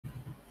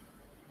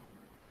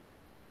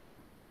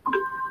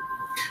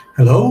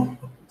Hello,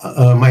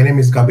 my name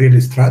is Gabriel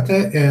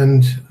Istrate,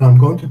 and I'm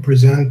going to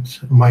present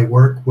my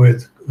work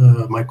with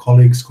my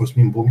colleagues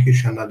Cosmin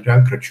Bunkish and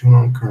Adrian Crăciun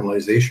on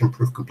kernelization,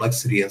 proof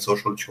complexity, and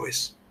social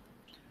choice.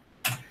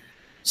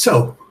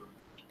 So,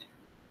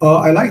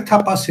 I like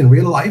tapas in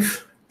real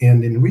life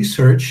and in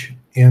research,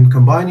 and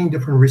combining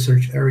different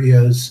research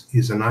areas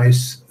is a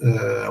nice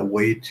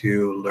way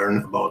to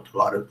learn about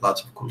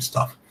lots of cool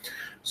stuff.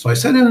 So I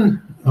said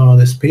in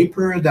this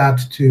paper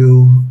that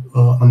to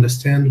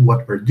understand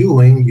what we're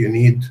doing, you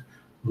need a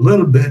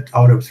little bit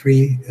out of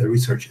three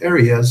research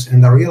areas.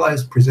 And I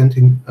realized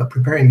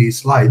preparing these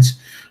slides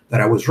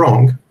that I was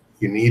wrong.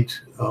 You need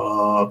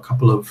a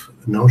couple of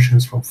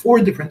notions from four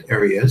different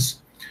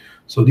areas.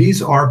 So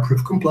these are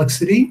proof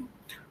complexity,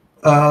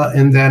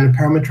 and then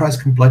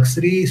parameterized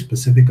complexity,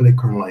 specifically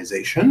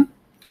kernelization,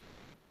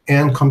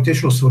 and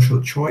computational social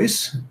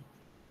choice,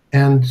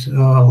 and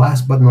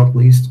last but not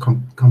least,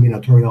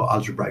 combinatorial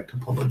algebraic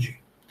topology.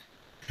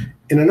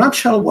 In a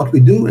nutshell, what we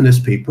do in this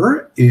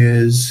paper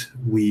is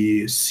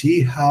we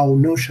see how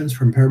notions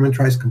from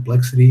parameterized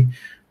complexity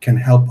can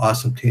help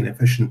us obtain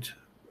efficient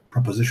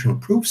propositional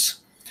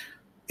proofs.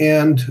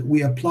 And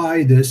we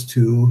apply this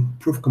to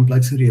proof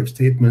complexity of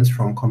statements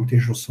from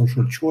computational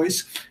social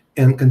choice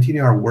and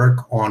continue our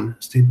work on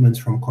statements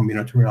from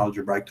combinatorial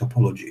algebraic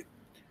topology.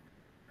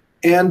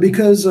 And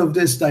because of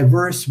this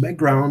diverse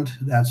background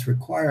that's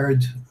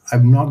required,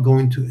 I'm not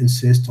going to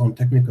insist on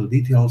technical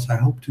details. I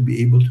hope to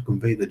be able to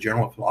convey the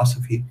general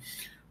philosophy,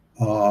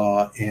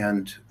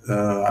 and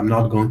I'm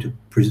not going to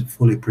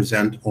fully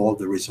present all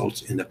the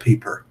results in the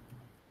paper.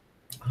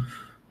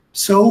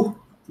 So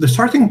the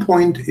starting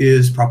point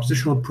is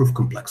propositional proof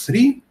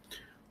complexity.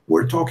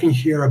 We're talking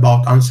here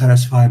about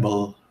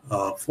unsatisfiable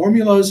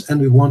formulas, and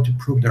we want to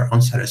prove they're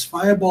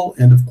unsatisfiable.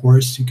 And of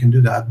course, you can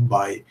do that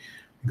by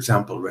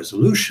example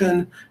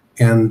resolution,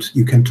 and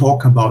you can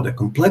talk about the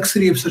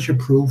complexity of such a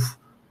proof,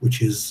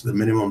 which is the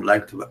minimum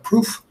length of a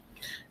proof.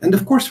 And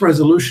of course,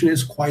 resolution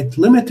is quite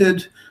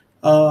limited.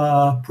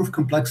 Proof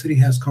complexity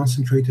has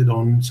concentrated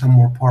on some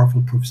more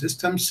powerful proof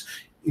systems,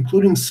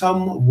 including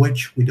some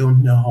which we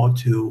don't know how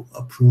to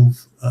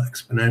prove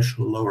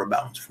exponential lower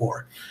bounds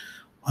for.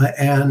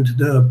 And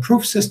the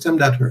proof system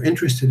that we're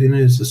interested in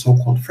is the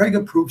so-called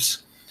Frege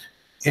proofs.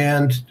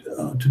 And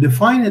to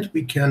define it,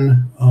 we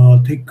can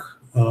take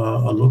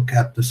a look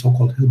at the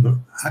so-called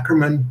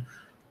Hilbert-Ackermann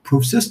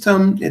proof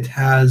system. It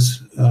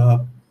has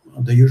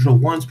the usual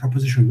ones: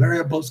 proposition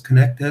variables,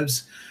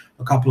 connectives,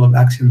 a couple of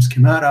axiom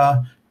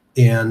schemata,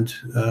 and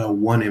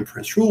one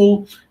inference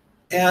rule.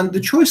 And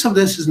the choice of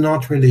this is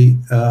not really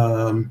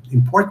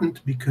important,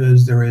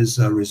 because there is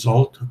a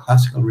result, a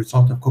classical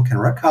result of Cook and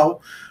Rakow,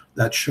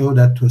 that show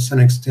that to some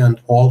extent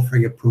all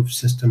Frege proof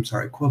systems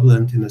are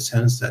equivalent in the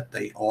sense that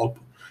they all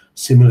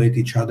simulate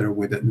each other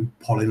with a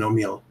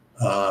polynomial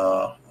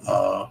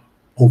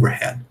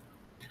overhead.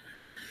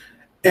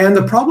 And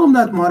the problem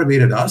that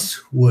motivated us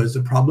was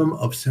the problem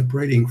of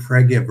separating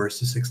Frege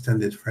versus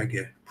extended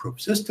Frege proof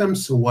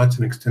systems. So what's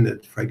an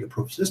extended Frege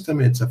proof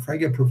system? It's a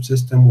Frege proof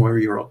system where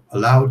you're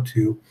allowed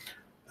to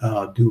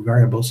do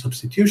variable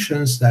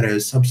substitutions, that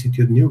is,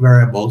 substitute new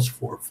variables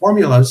for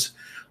formulas.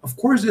 Of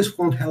course, this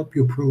won't help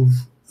you prove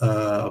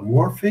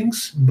more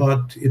things,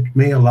 but it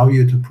may allow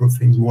you to prove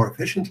things more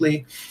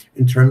efficiently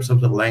in terms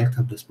of the length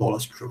of the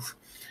smallest proof.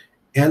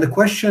 And the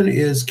question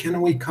is,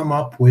 can we come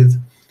up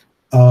with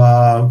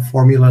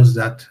formulas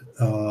that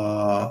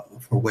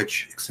for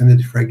which extended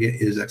Frege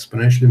is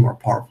exponentially more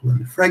powerful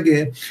than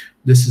Frege?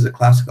 This is a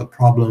classical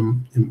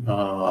problem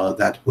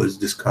that was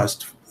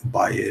discussed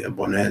by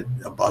Bonnet,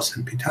 Abbas,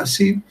 and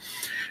Pitassi.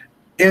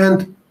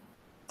 And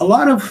a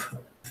lot of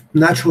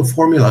natural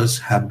formulas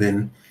have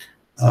been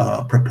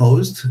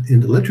proposed in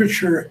the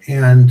literature,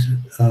 and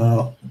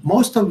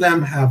most of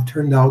them have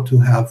turned out to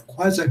have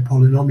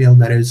quasi-polynomial,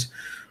 that is,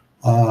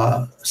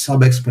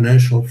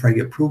 sub-exponential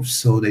Frege proofs,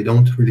 so they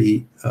don't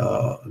really,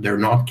 they're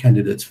not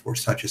candidates for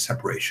such a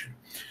separation.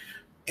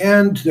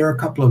 And there are a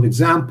couple of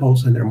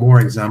examples, and there are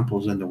more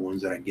examples than the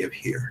ones that I give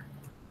here.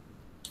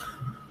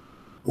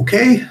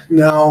 Okay,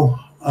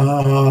 now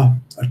a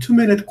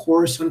 2-minute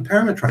course on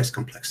parameterized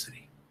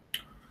complexity.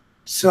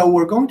 So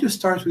we're going to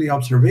start with the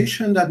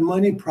observation that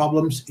many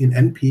problems in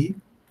NP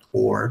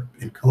or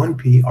in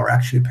co-NP are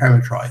actually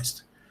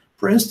parameterized.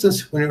 For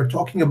instance, when you're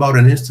talking about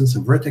an instance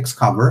of vertex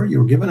cover,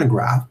 you're given a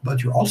graph,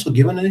 but you're also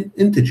given an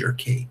integer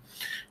k.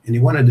 And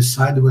you want to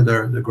decide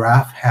whether the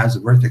graph has a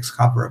vertex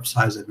cover of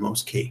size at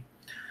most k.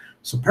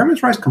 So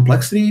parameterized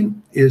complexity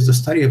is the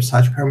study of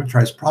such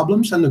parameterized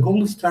problems, and the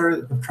gold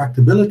standard of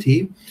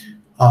tractability,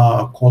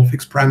 called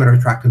fixed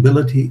parameter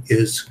tractability,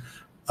 is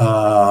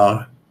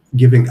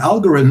giving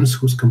algorithms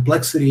whose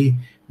complexity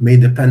may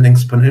depend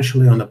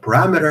exponentially on the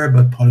parameter,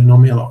 but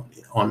polynomial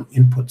on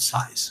input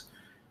size.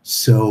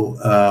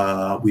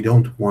 So we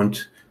don't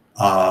want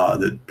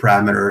the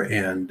parameter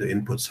and the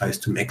input size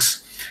to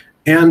mix.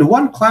 And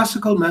one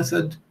classical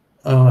method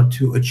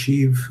to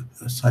achieve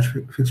such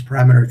fixed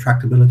parameter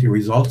tractability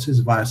results is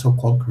via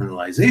so-called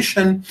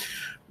kernelization,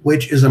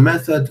 which is a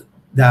method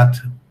that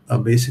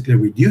basically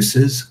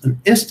reduces an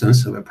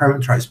instance of a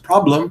parameterized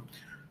problem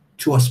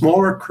to a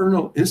smaller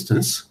kernel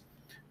instance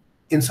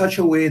in such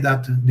a way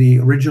that the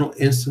original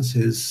instance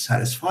is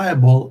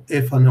satisfiable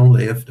if and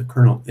only if the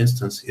kernel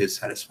instance is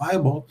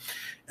satisfiable.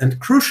 And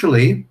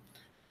crucially,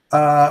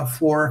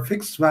 for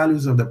fixed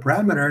values of the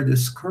parameter,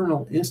 this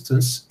kernel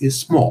instance is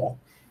small.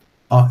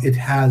 It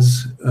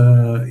has,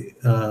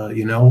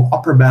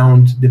 upper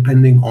bound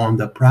depending on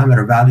the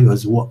parameter value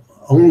as well,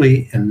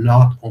 only, and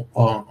not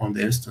on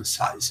the instance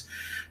size.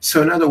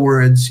 So in other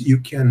words, you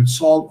can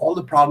solve all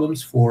the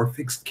problems for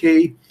fixed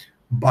k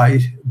by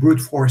brute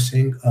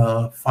forcing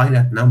a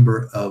finite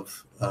number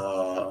of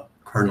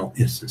kernel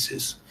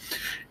instances.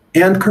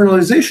 And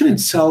kernelization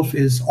itself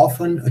is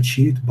often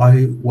achieved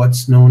by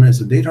what's known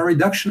as a data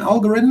reduction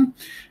algorithm.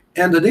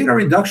 And the data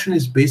reduction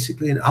is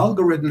basically an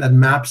algorithm that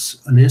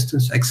maps an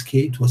instance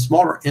xk to a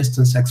smaller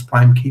instance x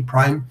prime k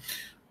prime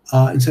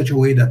in such a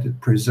way that it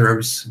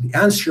preserves the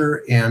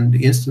answer and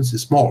the instance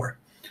is smaller.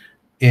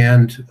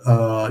 And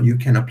you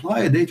can apply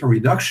a data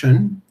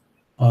reduction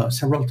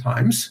several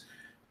times.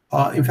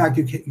 In fact,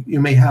 you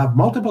may have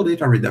multiple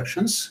data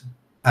reductions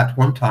at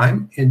one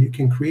time, and you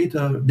can create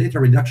a data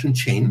reduction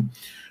chain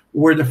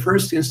where the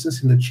first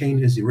instance in the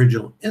chain is the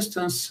original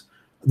instance.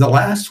 The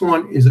last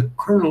one is a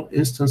kernel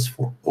instance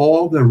for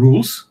all the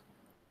rules.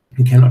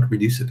 You cannot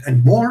reduce it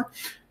anymore.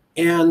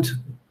 And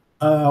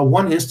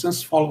one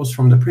instance follows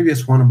from the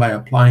previous one by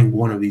applying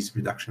one of these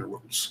reduction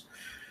rules.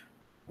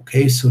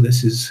 Okay, so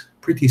this is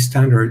pretty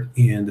standard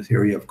in the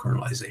theory of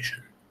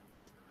kernelization.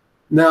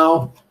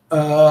 Now,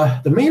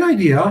 the main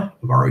idea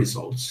of our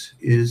results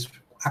is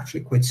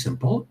actually quite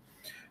simple.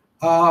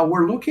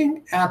 We're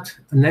looking at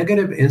a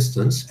negative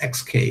instance,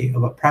 xk,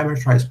 of a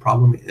parameterized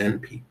problem in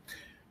NP.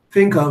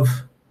 Think of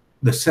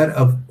the set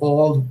of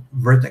all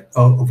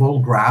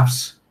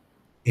graphs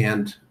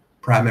and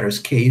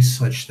parameters k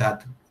such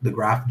that the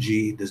graph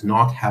G does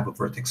not have a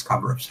vertex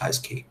cover of size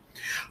k.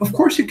 Of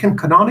course, you can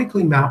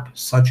canonically map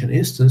such an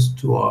instance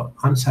to an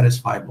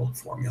unsatisfiable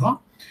formula.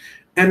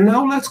 And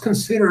now let's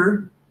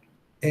consider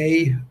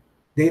a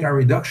data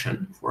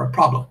reduction for a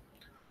problem.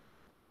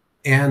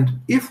 And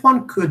if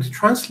one could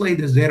translate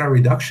this data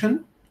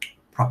reduction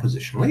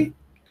propositionally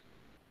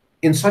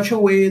in such a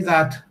way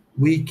that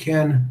we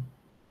can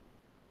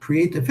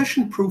create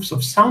efficient proofs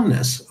of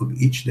soundness of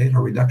each data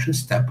reduction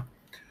step,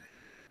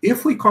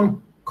 if we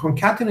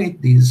concatenate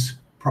these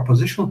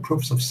propositional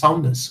proofs of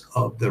soundness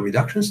of the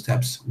reduction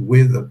steps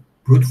with a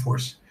brute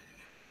force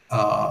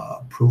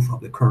proof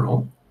of the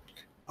kernel,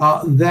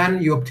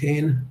 then you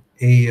obtain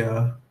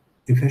a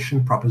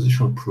efficient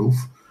propositional proof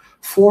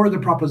for the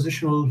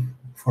propositional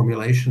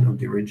formulation of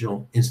the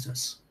original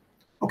instance.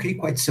 Okay,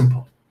 quite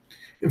simple.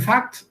 In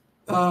fact,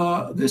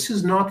 this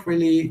is not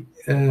really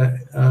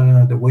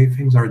the way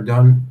things are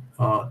done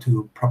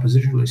to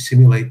propositionally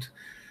simulate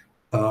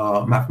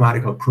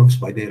mathematical proofs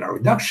by data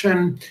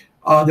reduction.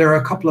 There are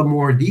a couple of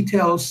more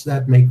details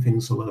that make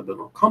things a little bit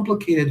more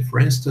complicated. For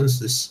instance,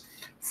 this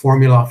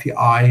formula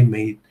phi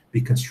may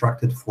be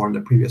constructed from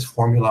the previous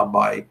formula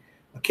by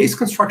a case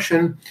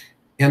construction.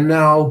 And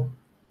now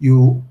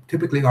you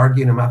typically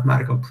argue in a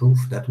mathematical proof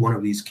that one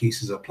of these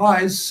cases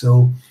applies.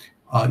 So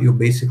you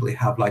basically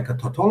have like a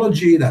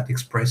tautology that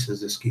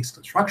expresses this case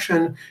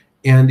construction.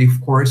 And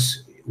of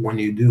course, when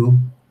you do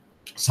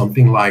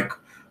something like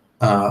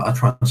a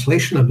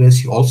translation of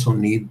this, you also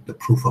need the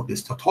proof of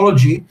this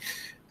tautology.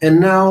 And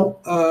now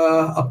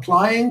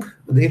applying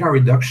the data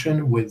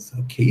reduction with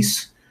a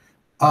case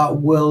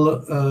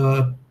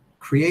will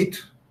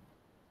create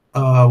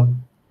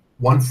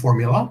one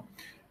formula.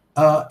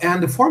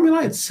 And the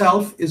formula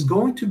itself is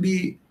going to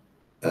be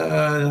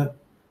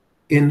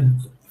in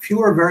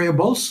fewer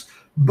variables,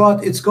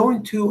 but it's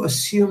going to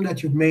assume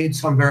that you've made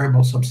some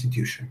variable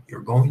substitution.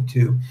 You're going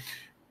to,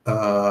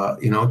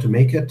 to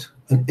make it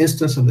an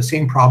instance of the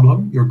same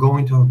problem, you're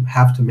going to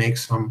have to make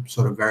some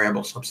sort of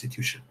variable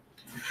substitution.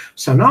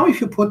 So now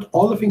if you put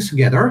all the things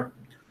together,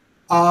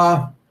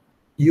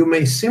 you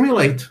may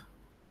simulate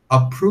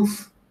a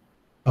proof,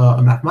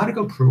 a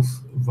mathematical proof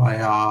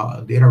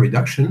via data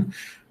reduction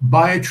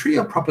by a tree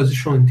of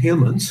propositional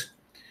entailments.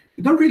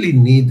 You don't really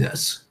need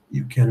this.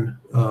 You can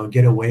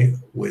get away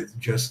with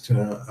just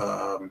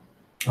a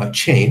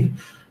chain,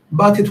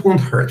 but it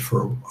won't hurt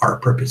for our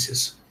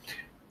purposes.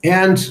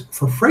 And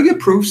for Frege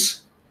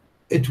proofs,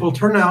 it will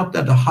turn out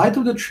that the height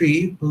of the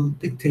tree will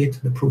dictate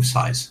the proof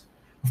size.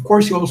 Of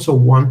course, you also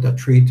want the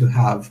tree to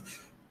have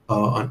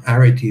an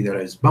arity that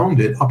is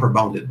bounded, upper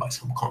bounded by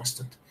some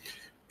constant.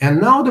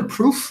 And now the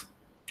proof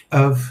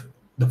of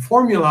the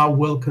formula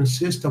will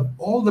consist of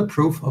all the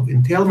proof of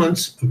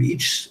entailments of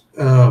each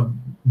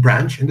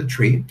branch in the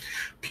tree,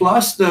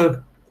 plus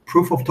the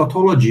proof of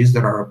tautologies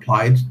that are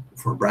applied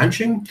for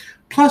branching,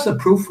 plus a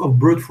proof of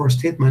brute force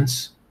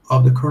statements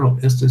of the kernel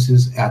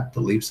instances at the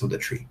leaves of the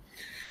tree.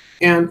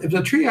 And if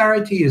the tree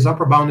arity is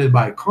upper bounded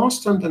by a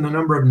constant and the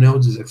number of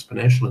nodes is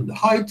exponential in the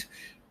height,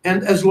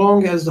 and as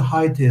long as the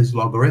height is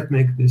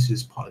logarithmic, this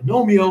is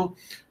polynomial.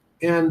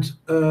 And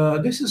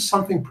this is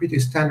something pretty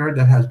standard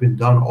that has been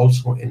done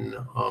also in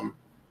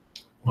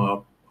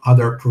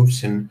other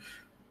proofs in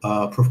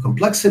proof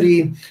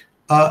complexity.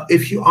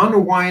 If you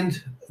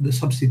unwind the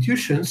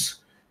substitutions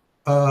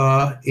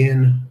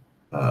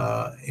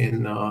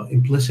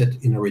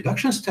implicit in a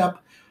reduction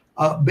step,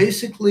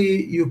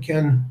 basically you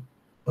can,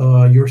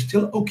 you're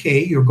still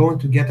okay. You're going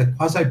to get a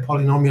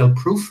quasi-polynomial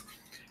proof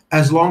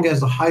as long as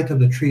the height of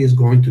the tree is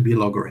going to be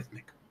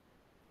logarithmic.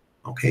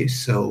 Okay,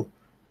 so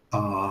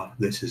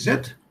this is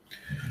it.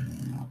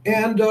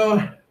 And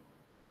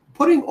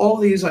putting all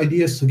these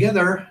ideas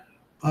together,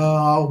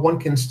 one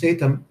can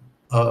state a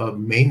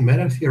main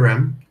meta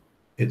theorem.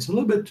 It's a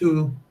little bit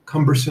too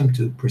cumbersome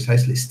to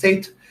precisely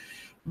state,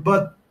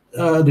 but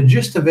the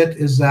gist of it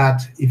is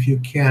that if you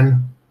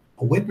can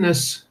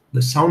witness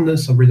the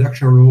soundness of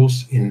reduction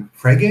rules in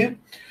Frege,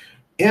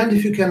 and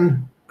if you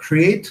can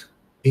create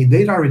a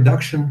data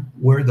reduction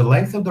where the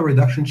length of the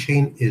reduction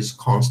chain is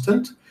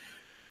constant,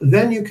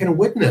 then you can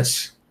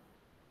witness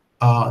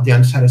the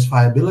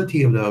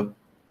unsatisfiability of the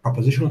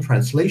propositional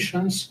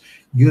translations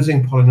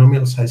using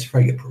polynomial size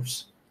Frege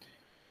proofs.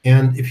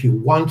 And if you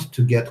want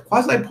to get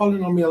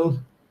quasi-polynomial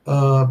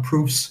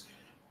proofs,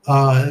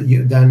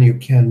 then you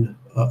can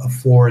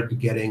afford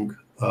getting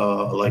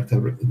like the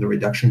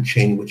reduction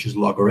chain, which is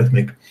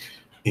logarithmic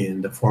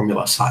in the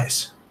formula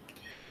size.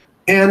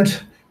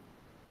 And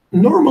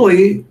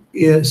normally,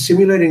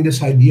 simulating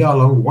this idea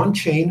along one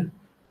chain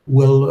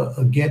will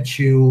get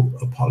you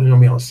a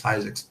polynomial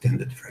size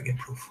extended Frege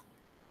proof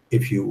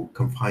if you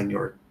confine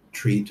your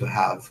tree to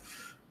have,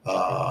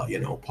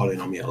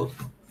 polynomial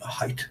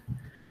height.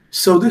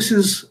 So this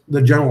is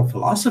the general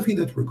philosophy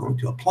that we're going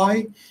to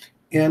apply,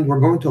 and we're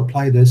going to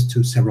apply this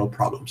to several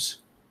problems.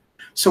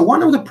 So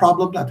one of the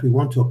problems that we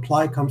want to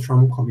apply comes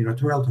from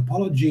combinatorial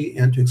topology,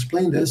 and to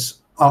explain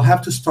this, I'll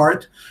have to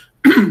start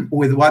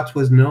with what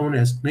was known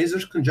as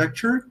Kneser's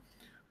conjecture,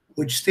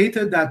 which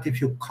stated that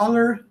if you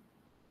color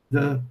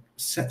the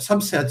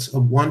subsets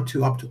of 1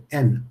 to up to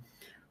n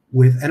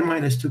with n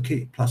minus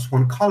 2k plus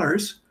 1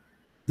 colors,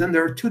 then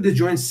there are two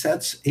disjoint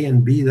sets A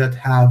and B that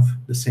have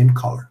the same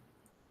color.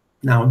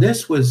 Now,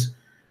 this was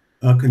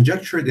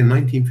conjectured in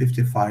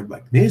 1955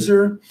 by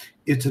Kneser.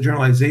 It's a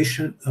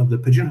generalization of the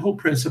pigeonhole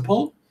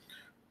principle.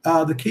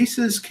 The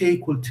cases k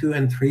equal 2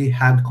 and 3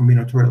 had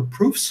combinatorial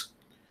proofs,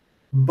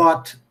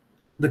 but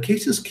the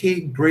cases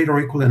k greater or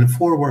equal than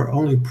 4 were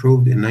only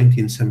proved in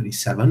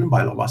 1977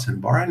 by Lovas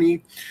and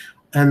Barani,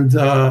 and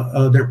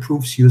their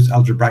proofs used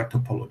algebraic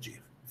topology,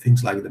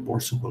 things like the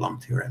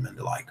Borsuk-Ulam theorem and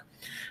the like.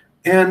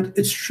 And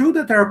it's true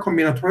that there are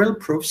combinatorial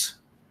proofs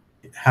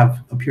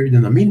have appeared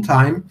in the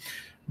meantime,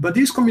 but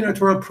these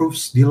combinatorial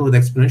proofs deal with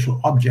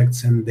exponential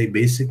objects, and they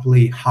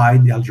basically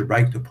hide the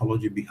algebraic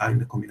topology behind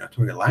the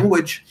combinatorial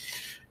language.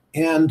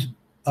 And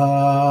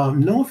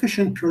no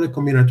efficient purely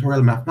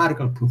combinatorial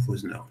mathematical proof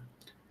was known.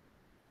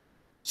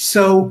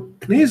 So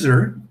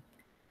Kneser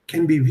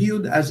can be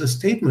viewed as a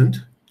statement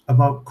of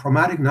a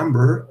chromatic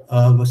number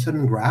of a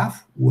certain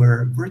graph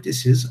where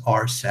vertices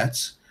are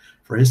sets.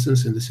 For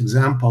instance, in this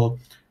example,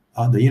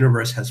 the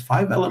universe has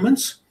 5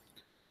 elements,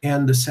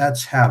 and the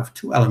sets have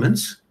 2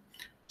 elements.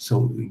 So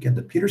we get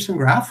the Peterson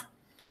graph,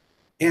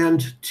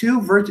 and 2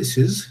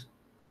 vertices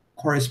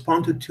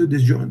correspond to 2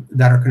 disjoint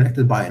that are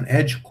connected by an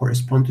edge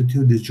correspond to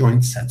 2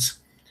 disjoint sets.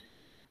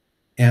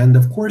 And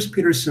of course,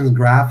 Peterson's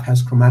graph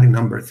has chromatic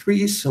number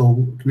 3,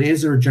 so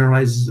Kneser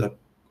generalizes a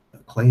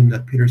claim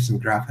that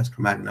Peterson's graph has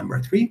chromatic number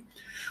 3.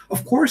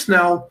 Of course,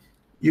 now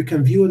you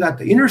can view that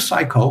the inner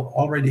cycle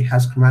already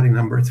has chromatic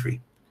number 3.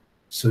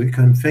 So you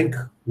can think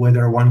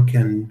whether one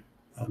can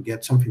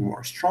get something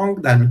more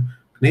strong than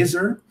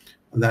Kneser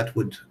that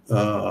would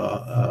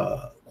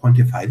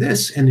quantify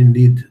this, and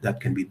indeed that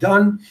can be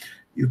done.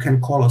 You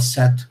can call a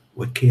set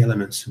with k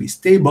elements to be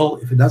stable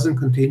if it doesn't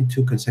contain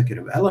 2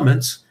 consecutive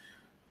elements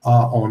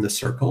on the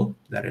circle,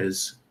 that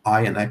is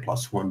I and I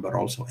plus 1, but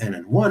also n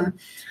and 1.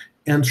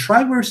 And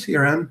Schreiber's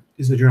theorem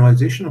is a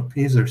generalization of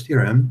Kneser's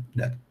theorem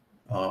that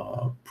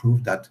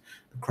proved that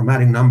the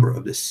chromatic number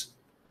of this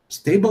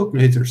stable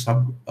Kneser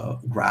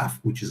subgraph,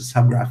 which is a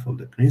subgraph of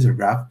the Kneser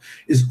graph,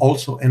 is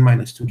also n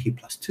minus 2k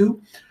plus 2.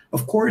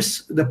 Of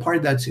course, the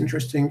part that's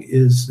interesting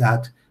is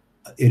that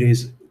it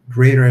is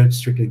greater,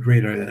 strictly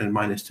greater than n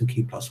minus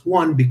 2k plus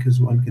 1, because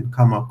one can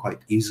come up quite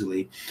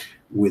easily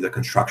with a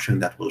construction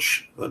that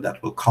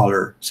will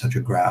color such a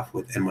graph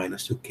with n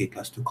minus 2k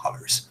plus 2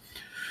 colors.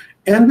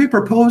 And we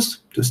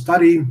proposed to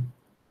study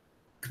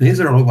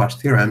Kneser-Lovász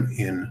theorem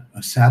in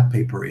a SAT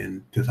paper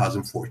in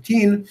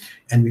 2014,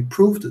 and we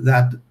proved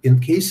that in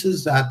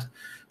cases that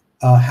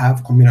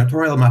have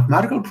combinatorial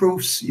mathematical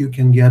proofs, you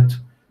can get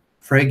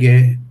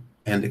Frege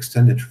and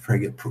extended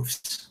Frege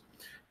proofs.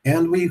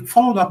 And we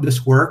followed up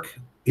this work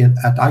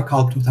at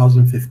ICALP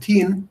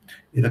 2015.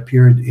 It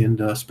appeared in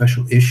the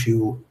special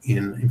issue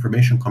in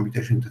Information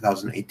Computation in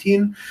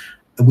 2018.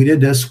 We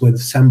did this with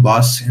Sam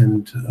Buss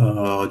and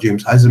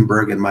James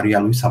Eisenberg and Maria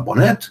Luisa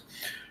Bonet.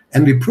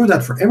 And we proved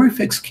that for every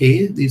fixed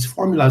k, these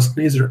formulas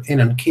Kneser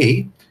n and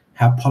k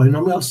have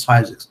polynomial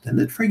size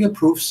extended Frege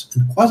proofs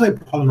and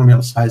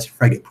quasi-polynomial size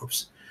Frege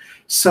proofs.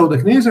 So the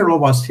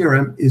Kneser-Lovász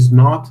theorem is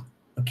not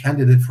a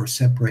candidate for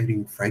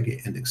separating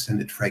Frege and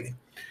extended Frege.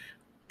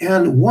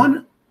 And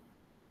one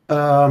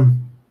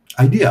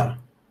idea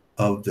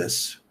of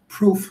this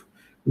proof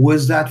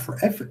was that for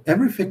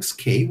every fixed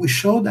k, we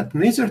showed that the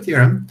Naser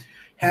theorem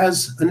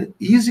has an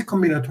easy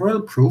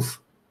combinatorial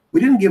proof.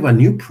 We didn't give a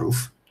new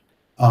proof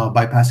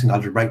by passing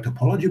algebraic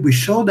topology. We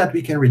showed that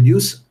we can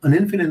reduce an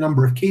infinite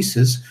number of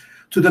cases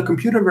to the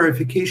computer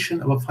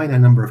verification of a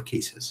finite number of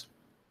cases.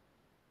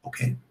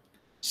 Okay,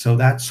 so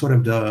that's sort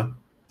of the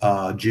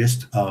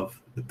gist of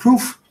the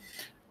proof.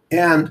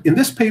 And in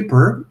this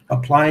paper,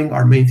 applying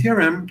our main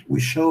theorem, we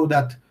show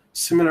that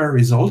similar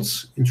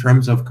results in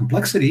terms of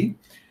complexity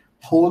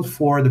hold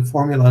for the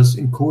formulas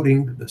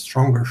encoding the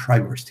stronger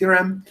Schreiber's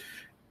theorem.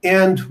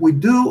 And we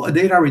do a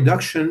data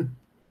reduction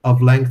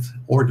of length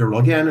order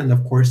log n, and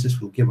of course this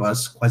will give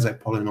us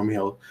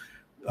quasi-polynomial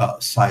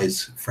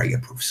size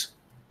Frege proofs.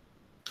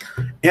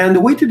 And the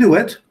way to do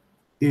it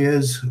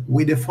is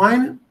we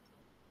define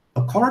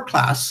a color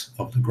class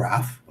of the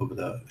graph, of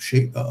the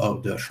shape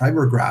of the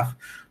Schreiber graph,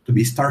 to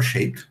be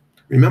star-shaped.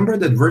 Remember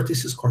that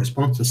vertices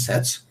correspond to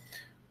sets,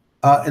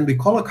 and we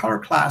call a color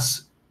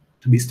class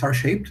to be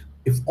star-shaped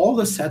if all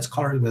the sets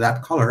colored with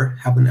that color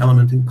have an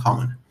element in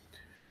common.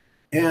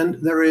 And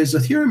there is a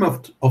theorem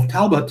of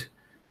Talbot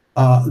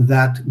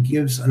that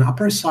gives an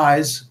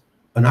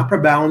upper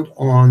bound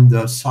on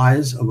the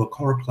size of a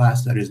color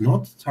class that is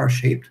not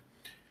star-shaped.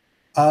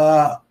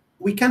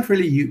 We can't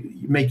really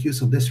make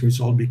use of this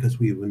result because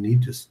we will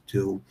need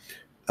to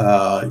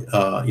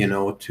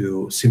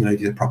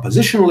simulate it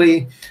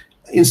propositionally.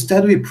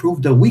 Instead, we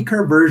prove the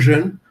weaker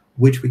version,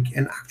 which we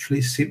can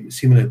actually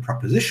simulate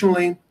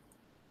propositionally.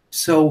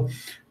 So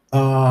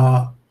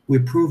we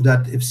prove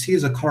that if C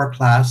is a color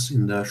class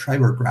in the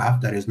Schreiber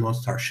graph that is not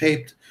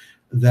star-shaped,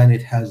 then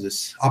it has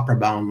this upper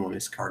bound on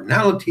its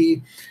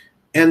cardinality.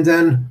 And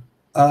then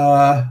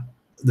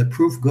the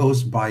proof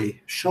goes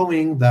by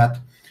showing that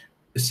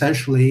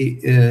essentially,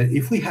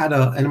 if we had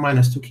a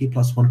n-2k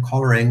plus 1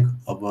 coloring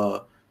of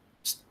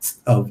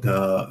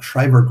the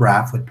Schreiber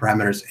graph with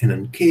parameters n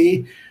and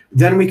k,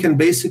 then we can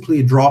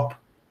basically drop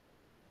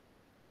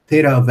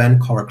theta of n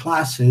color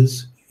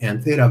classes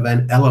and theta of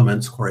n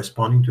elements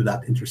corresponding to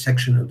that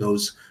intersection of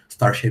those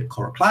star-shaped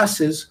color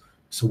classes.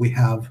 So we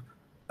have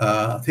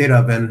theta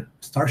of n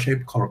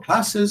star-shaped color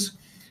classes,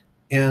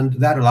 and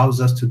that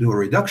allows us to do a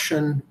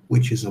reduction,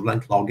 which is of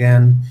length log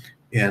n,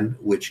 and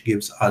which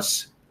gives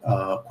us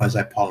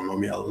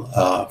quasi-polynomial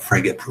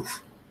Frege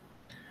proof.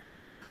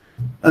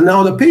 And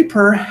now the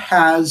paper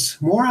has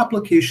more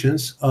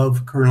applications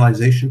of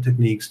kernelization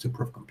techniques to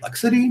prove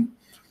complexity,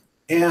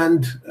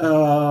 and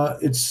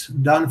it's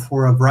done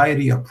for a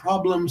variety of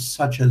problems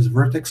such as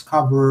vertex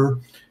cover,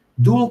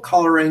 dual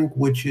coloring,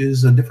 which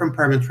is a different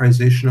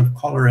parameterization of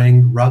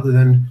coloring. Rather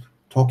than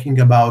talking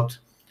about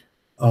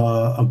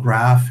a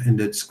graph and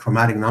its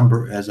chromatic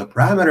number as a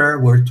parameter,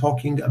 we're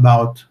talking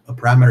about a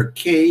parameter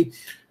k,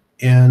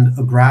 and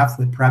a graph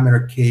with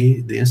parameter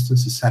k, the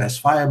instance is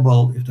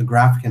satisfiable if the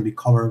graph can be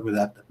colored with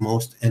at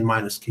most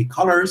n-k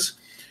colors.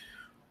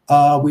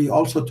 We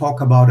also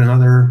talk about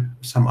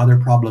some other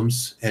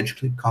problems, edge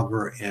click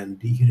cover and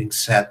deheating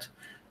set,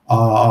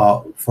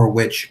 for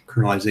which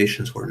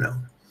kernelizations were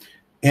known.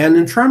 And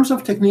in terms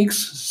of techniques,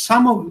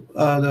 some of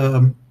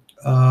the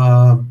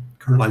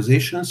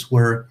kernelizations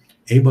we're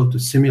able to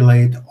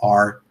simulate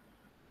are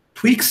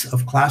tweaks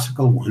of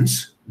classical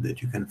ones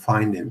that you can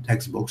find in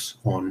textbooks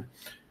on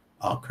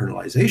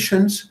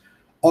kernelizations,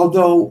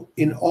 although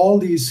in all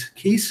these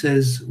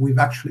cases, we've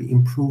actually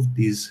improved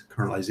these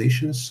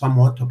kernelizations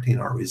somewhat to obtain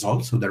our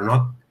results, so they're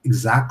not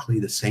exactly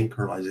the same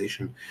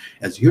kernelization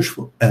as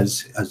usual.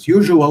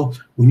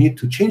 We need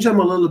to change them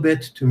a little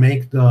bit to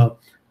make the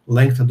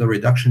length of the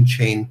reduction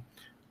chain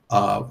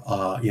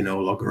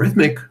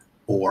logarithmic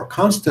or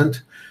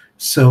constant.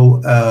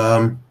 So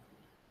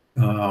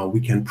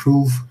we can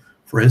prove,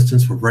 for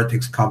instance, for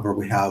vertex cover,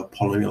 we have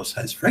polynomial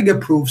size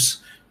Frege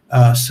proofs.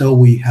 So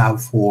we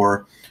have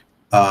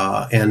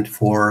and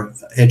for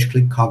edge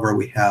click cover,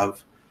 we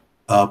have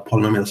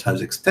polynomial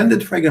size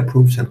extended Frege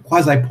proofs and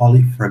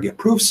quasi-poly Frege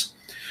proofs.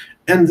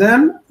 And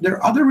then there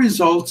are other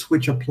results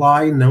which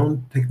apply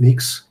known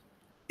techniques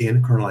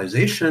in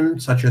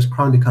kernelization, such as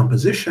crown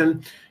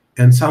decomposition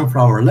and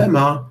sunflower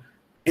lemma.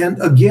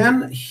 And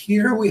again,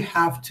 here we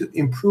have to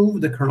improve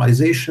the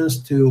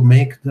kernelizations to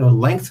make the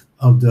length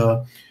of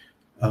the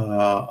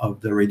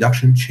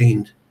reduction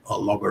chain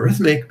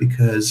logarithmic,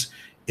 because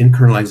in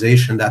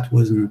kernelization that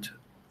wasn't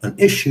an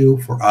issue.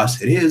 For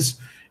us it is,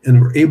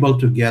 and we're able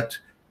to get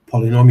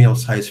polynomial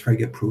size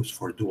Frege proofs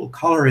for dual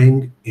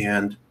coloring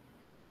and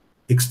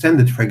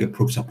extended Frege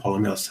proofs of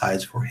polynomial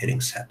size for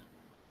hitting set.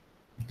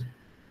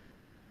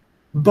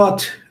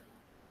 But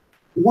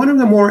one of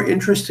the more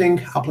interesting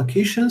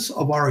applications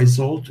of our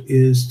result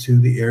is to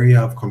the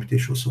area of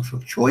computational social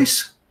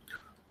choice,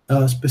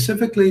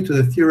 specifically to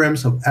the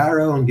theorems of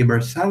Arrow and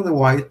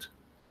Geber-Satterthwaite.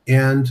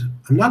 And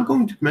I'm not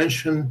going to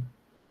mention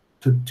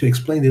to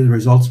explain these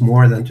results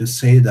more than to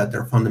say that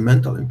they're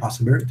fundamental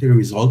impossibility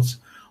results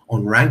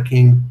on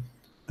ranking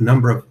a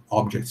number of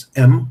objects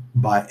M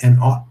by n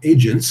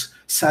agents,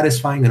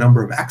 satisfying a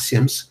number of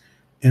axioms.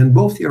 And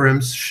both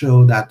theorems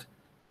show that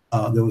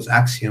those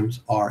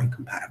axioms are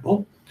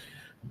incompatible.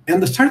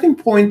 And the starting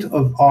point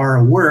of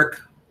our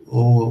work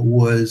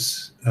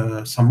was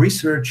some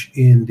research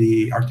in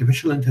the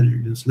artificial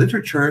intelligence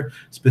literature,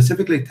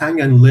 specifically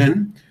Tang and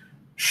Lin,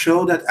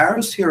 show that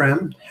Arrow's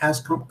theorem has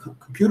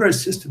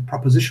computer-assisted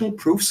propositional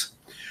proofs,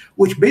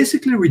 which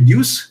basically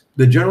reduce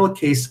the general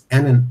case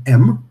N and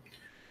M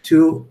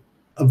to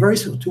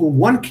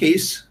one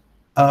case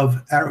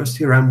of Arrow's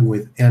theorem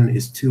with N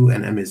is 2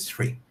 and M is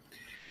 3.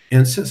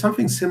 And so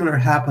something similar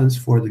happens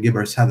for the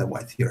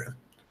Gibber-Satterwhite theorem.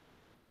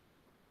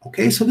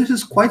 Okay, so this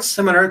is quite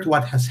similar to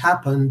what has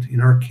happened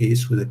in our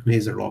case with the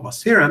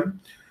Kneser-Lovász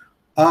theorem.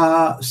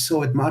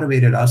 So it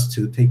motivated us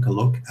to take a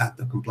look at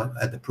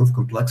the proof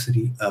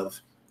complexity of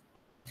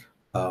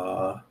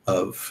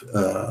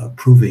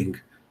proving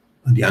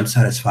the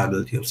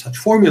unsatisfiability of such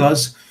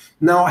formulas.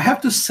 Now, I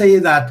have to say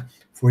that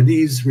for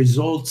these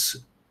results,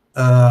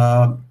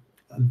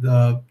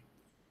 the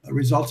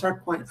results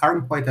aren't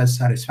quite as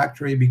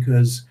satisfactory,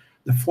 because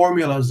the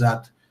formulas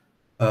that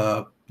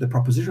the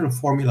propositional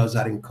formulas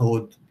that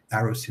encode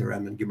Arrow's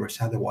theorem and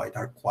Gibber-Satterwhite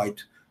are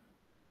quite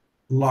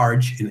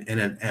large in N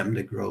and M.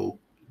 They grow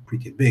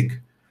pretty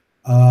big.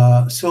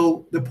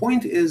 So the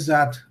point is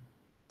that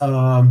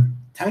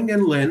Tang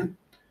and Lin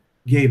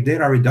gave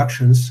data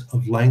reductions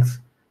of length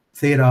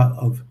theta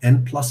of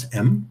N plus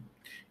M,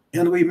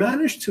 and we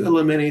managed to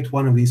eliminate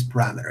one of these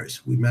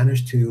parameters. We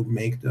managed to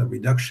make the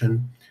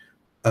reduction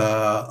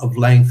of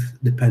length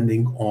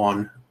depending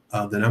on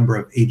the number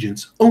of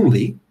agents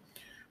only,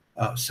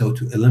 so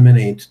to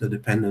eliminate the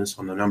dependence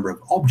on the number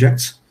of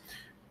objects.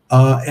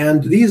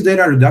 And these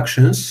data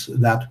reductions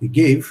that we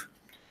gave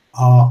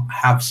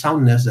have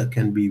soundness that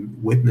can be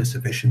witnessed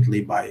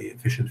efficiently by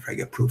efficient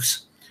Frege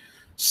proofs.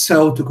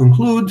 So to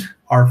conclude,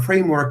 our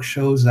framework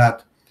shows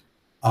that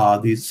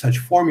such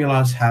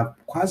formulas have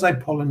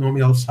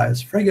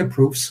quasi-polynomial-sized Frege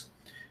proofs,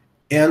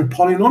 and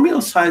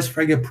polynomial-sized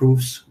Frege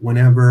proofs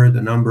whenever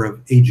the number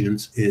of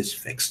agents is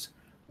fixed.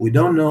 We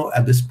don't know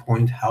at this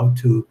point how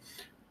to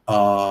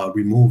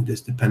remove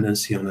this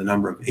dependency on the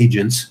number of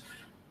agents,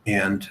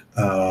 and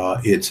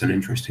it's an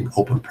interesting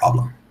open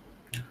problem.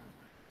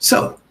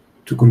 So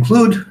to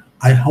conclude,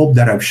 I hope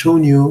that I've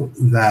shown you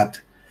that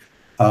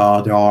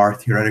there are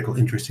theoretical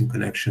interesting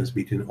connections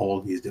between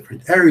all these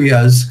different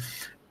areas,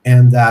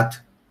 and that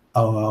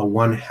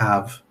one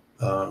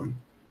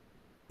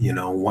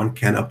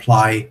can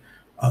apply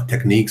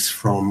techniques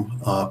from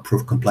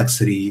proof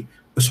complexity,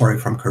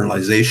 from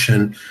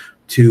kernelization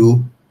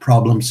to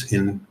problems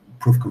in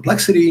proof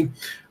complexity.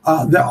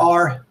 There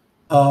are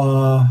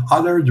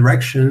other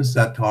directions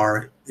that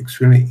are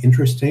extremely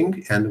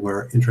interesting, and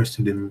we're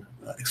interested in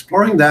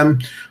exploring them.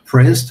 For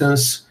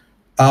instance,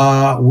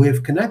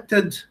 we've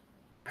connected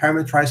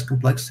parameterized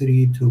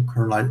complexity to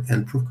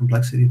and proof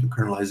complexity to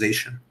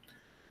kernelization.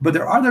 But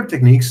there are other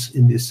techniques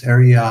in this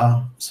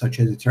area, such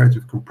as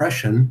iterative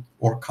compression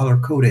or color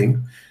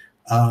coding,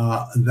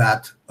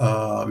 that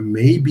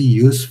may be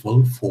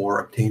useful for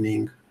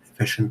obtaining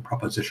efficient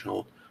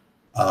propositional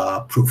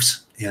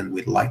proofs, and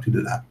we'd like to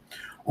do that.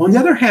 On the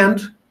other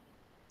hand,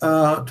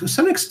 to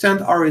some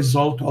extent, our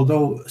result,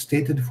 although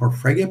stated for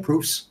Frege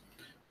proofs,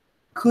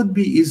 could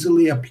be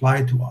easily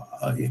applied to,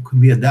 it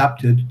could be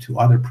adapted to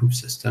other proof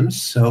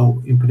systems.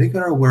 So in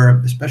particular,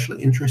 we're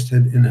especially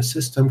interested in a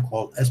system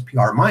called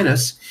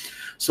SPR-.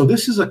 So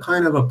this is a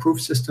kind of a proof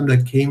system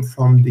that came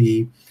from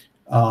the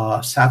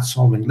SAT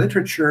solving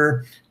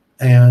literature,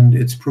 and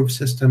it's proof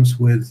systems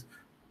with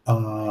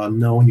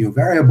no new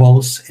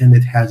variables, and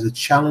it has its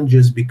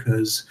challenges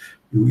because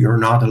you're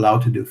not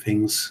allowed to do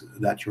things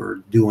that you're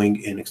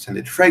doing in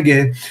extended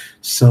Frege.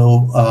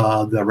 So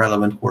the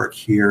relevant work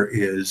here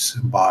is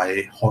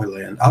by Hoyle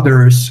and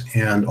others,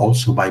 and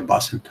also by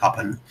Buss and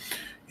Toppen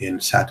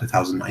in SAT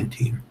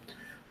 2019.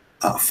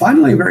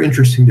 Finally, a very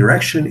interesting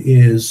direction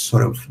is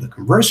sort of the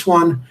converse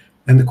one,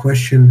 and the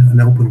question, an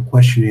open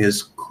question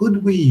is,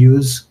 could we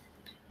use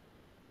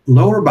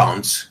lower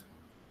bounds?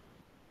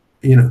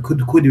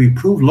 Could we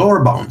prove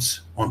lower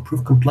bounds on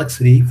proof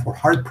complexity for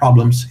hard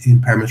problems in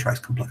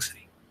parameterized complexity?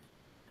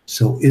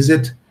 So is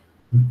it,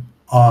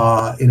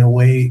 in a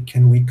way,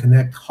 can we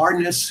connect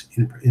hardness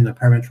in a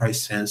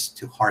parameterized sense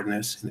to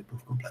hardness in the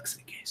proof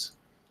complexity case?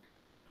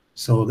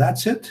 So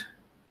that's it.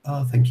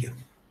 Thank you.